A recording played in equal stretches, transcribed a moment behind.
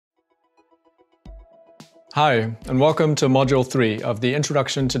Hi, and welcome to Module 3 of the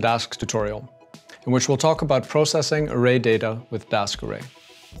Introduction to Dask tutorial, in which we'll talk about processing array data with Dask Array.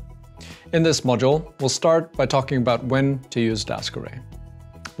 In this module, we'll start by talking about when to use Dask Array.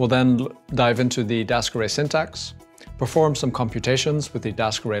 We'll then dive into the Dask Array syntax, perform some computations with the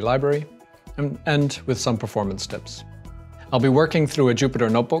Dask Array library, and end with some performance tips. I'll be working through a Jupyter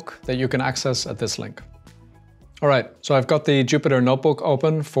notebook that you can access at this link. All right, so I've got the Jupyter notebook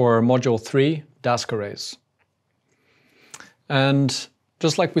open for Module 3, Dask Arrays. And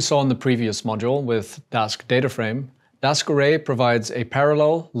just like we saw in the previous module with Dask data frame, Dask Array provides a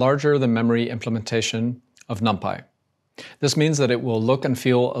parallel, larger-than-memory implementation of NumPy. This means that it will look and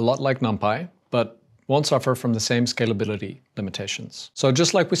feel a lot like NumPy, but won't suffer from the same scalability limitations. So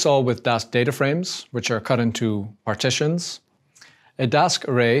just like we saw with Dask data frames, which are cut into partitions, a Dask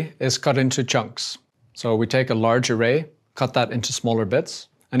array is cut into chunks. So we take a large array, cut that into smaller bits,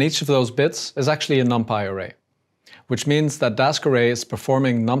 and each of those bits is actually a NumPy array, which means that Dask Array is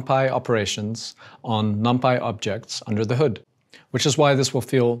performing NumPy operations on NumPy objects under the hood, which is why this will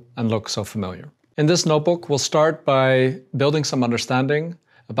feel and look so familiar. In this notebook, we'll start by building some understanding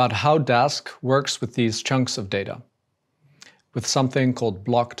about how Dask works with these chunks of data, with something called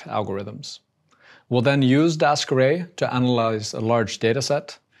blocked algorithms. We'll then use Dask Array to analyze a large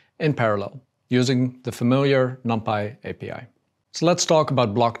dataset in parallel, using the familiar NumPy API. So let's talk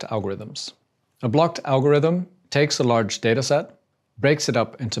about blocked algorithms. A blocked algorithm takes a large dataset, breaks it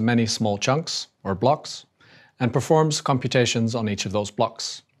up into many small chunks or blocks, and performs computations on each of those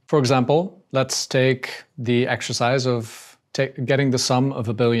blocks. For example, let's take the exercise of getting the sum of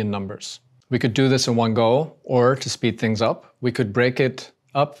a billion numbers. We could do this in one go, or to speed things up, we could break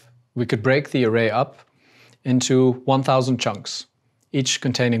the array up into 1,000 chunks, each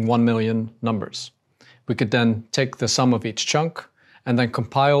containing 1 million numbers. We could then take the sum of each chunk and then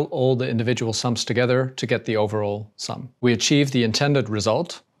compile all the individual sums together to get the overall sum. We achieve the intended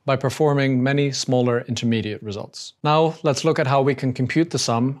result by performing many smaller intermediate results. Now let's look at how we can compute the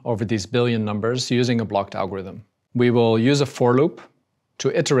sum over these billion numbers using a blocked algorithm. We will use a for loop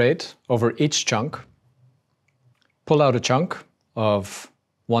to iterate over each chunk, pull out a chunk of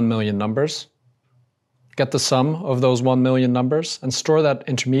 1 million numbers, get the sum of those 1 million numbers, and store that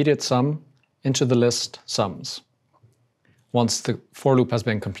intermediate sum into the list sums. Once the for loop has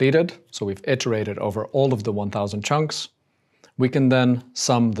been completed, so we've iterated over all of the 1,000 chunks, we can then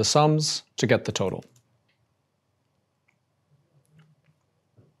sum the sums to get the total.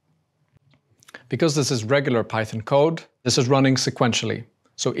 Because this is regular Python code, this is running sequentially.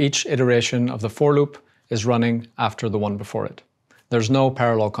 So each iteration of the for loop is running after the one before it. There's no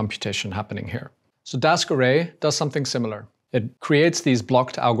parallel computation happening here. So Dask Array does something similar. It creates these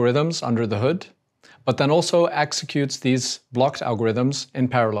blocked algorithms under the hood, but then also executes these blocked algorithms in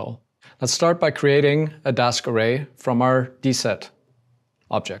parallel. Let's start by creating a Dask array from our dset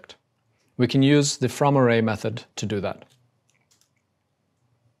object. We can use the fromArray method to do that.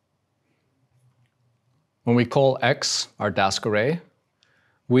 When we call x, our Dask array,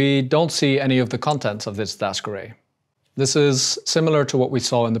 we don't see any of the contents of this Dask array. This is similar to what we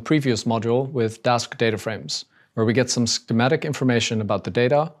saw in the previous module with Dask data frames, where we get some schematic information about the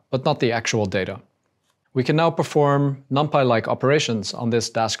data, but not the actual data. We can now perform NumPy-like operations on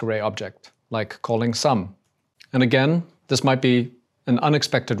this Dask array object, like calling sum. And again, this might be an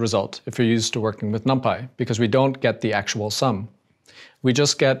unexpected result if you're used to working with NumPy, because we don't get the actual sum. We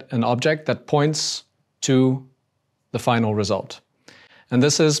just get an object that points to the final result. And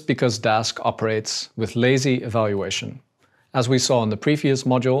this is because Dask operates with lazy evaluation. As we saw in the previous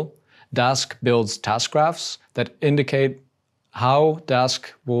module, Dask builds task graphs that indicate how Dask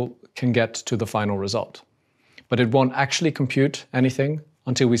can get to the final result. But it won't actually compute anything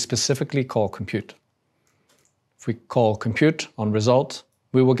until we specifically call compute. If we call compute on result,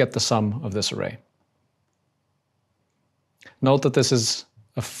 we will get the sum of this array. Note that this is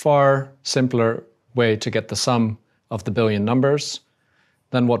a far simpler way to get the sum of the billion numbers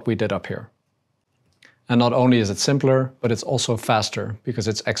than what we did up here. And not only is it simpler, but it's also faster because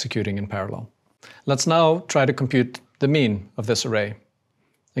it's executing in parallel. Let's now try to compute the mean of this array.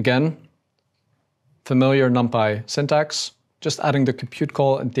 Again, familiar NumPy syntax, just adding the compute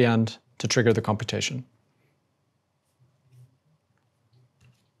call at the end to trigger the computation.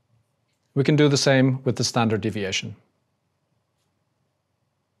 We can do the same with the standard deviation.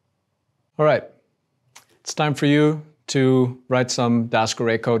 All right, it's time for you to write some Dask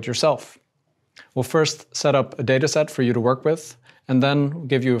array code yourself. We'll first set up a dataset for you to work with, and then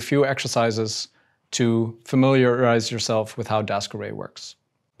give you a few exercises to familiarize yourself with how Dask array works.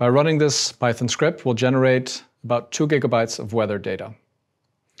 By running this Python script, we'll generate about 2 gigabytes of weather data.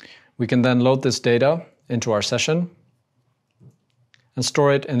 We can then load this data into our session and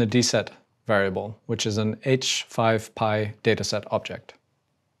store it in a dset variable, which is an h5pi dataset object.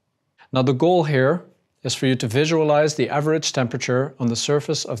 Now the goal here is for you to visualize the average temperature on the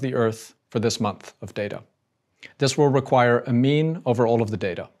surface of the Earth for this month of data. This will require a mean over all of the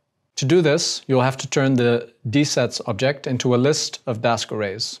data. To do this, you'll have to turn the dsets object into a list of Dask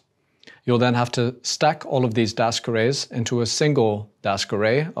arrays. You'll then have to stack all of these Dask arrays into a single Dask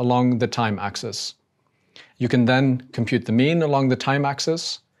array along the time axis. You can then compute the mean along the time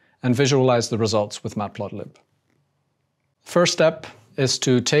axis and visualize the results with Matplotlib. First step is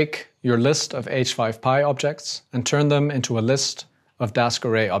to take your list of h5pi objects and turn them into a list of Dask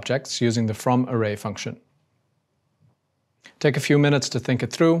array objects using the fromArray function. Take a few minutes to think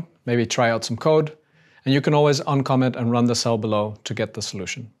it through, maybe try out some code, and you can always uncomment and run the cell below to get the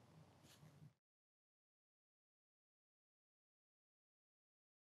solution.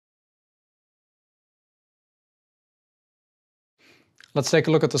 Let's take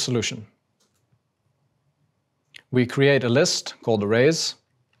a look at the solution. We create a list called arrays,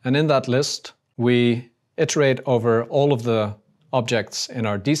 and in that list, we iterate over all of the objects in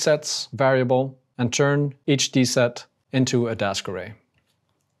our dsets variable and turn each dset into a Dask array.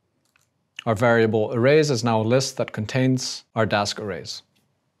 Our variable arrays is now a list that contains our Dask arrays.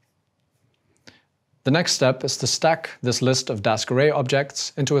 The next step is to stack this list of Dask array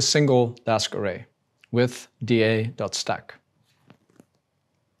objects into a single Dask array with da.stack.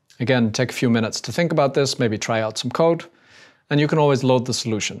 Again, take a few minutes to think about this, maybe try out some code, and you can always load the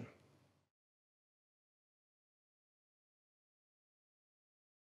solution.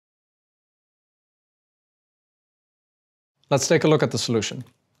 Let's take a look at the solution.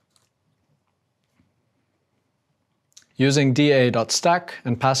 Using da.stack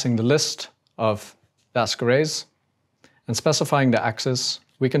and passing the list of Dask arrays and specifying the axis,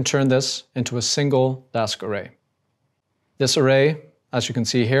 we can turn this into a single Dask array. This array, as you can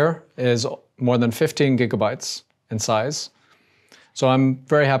see here, is more than 15 gigabytes in size. So I'm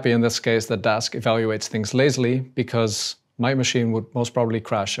very happy in this case that Dask evaluates things lazily, because my machine would most probably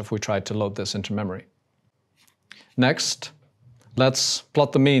crash if we tried to load this into memory. Next, let's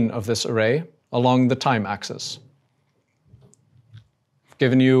plot the mean of this array along the time axis. I've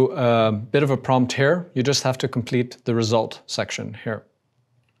given you a bit of a prompt here. You just have to complete the result section here.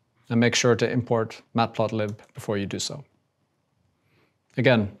 And make sure to import Matplotlib before you do so.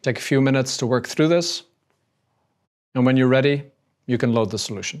 Again, take a few minutes to work through this, and when you're ready, you can load the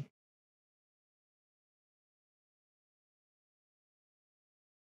solution.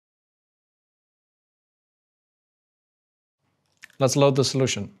 Let's load the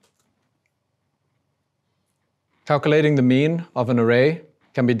solution. Calculating the mean of an array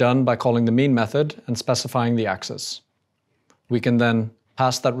can be done by calling the mean method and specifying the axis. We can then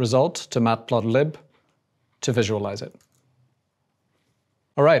pass that result to Matplotlib to visualize it.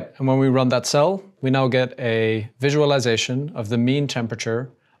 All right, and when we run that cell, we now get a visualization of the mean temperature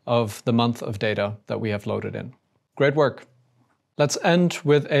of the month of data that we have loaded in. Great work. Let's end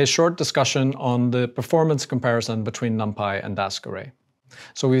with a short discussion on the performance comparison between NumPy and Dask array.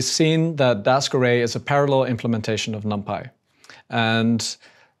 So we've seen that Dask array is a parallel implementation of NumPy. And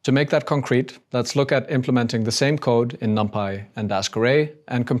to make that concrete, let's look at implementing the same code in NumPy and Dask array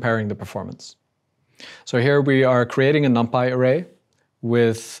and comparing the performance. So here we are creating a NumPy array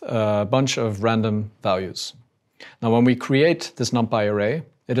with a bunch of random values. Now, when we create this NumPy array,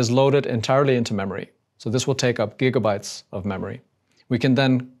 it is loaded entirely into memory. So this will take up gigabytes of memory. We can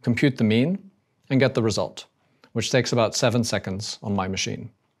then compute the mean and get the result, which takes about 7 seconds on my machine.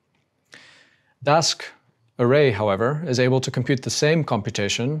 Dask array, however, is able to compute the same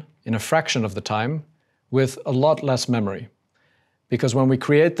computation in a fraction of the time with a lot less memory. Because when we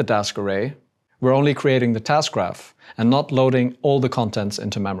create the Dask array, we're only creating the task graph and not loading all the contents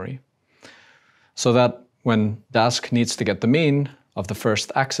into memory. So that when Dask needs to get the mean of the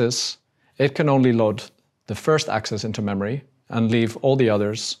first axis, it can only load the first axis into memory and leave all the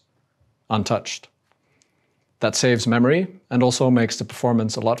others untouched. That saves memory and also makes the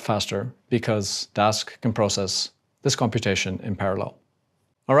performance a lot faster, because Dask can process this computation in parallel.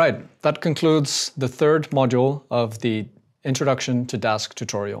 All right, that concludes the third module of the Introduction to Dask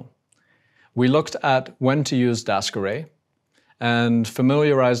tutorial. We looked at when to use Dask array and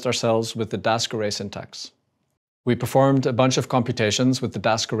familiarized ourselves with the Dask array syntax. We performed a bunch of computations with the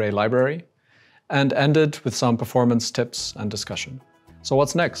Dask array library and ended with some performance tips and discussion. So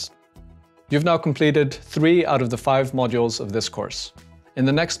what's next? You've now completed 3 out of the 5 modules of this course. In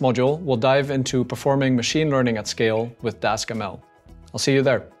the next module, we'll dive into performing machine learning at scale with Dask ML. I'll see you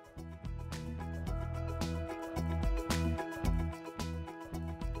there.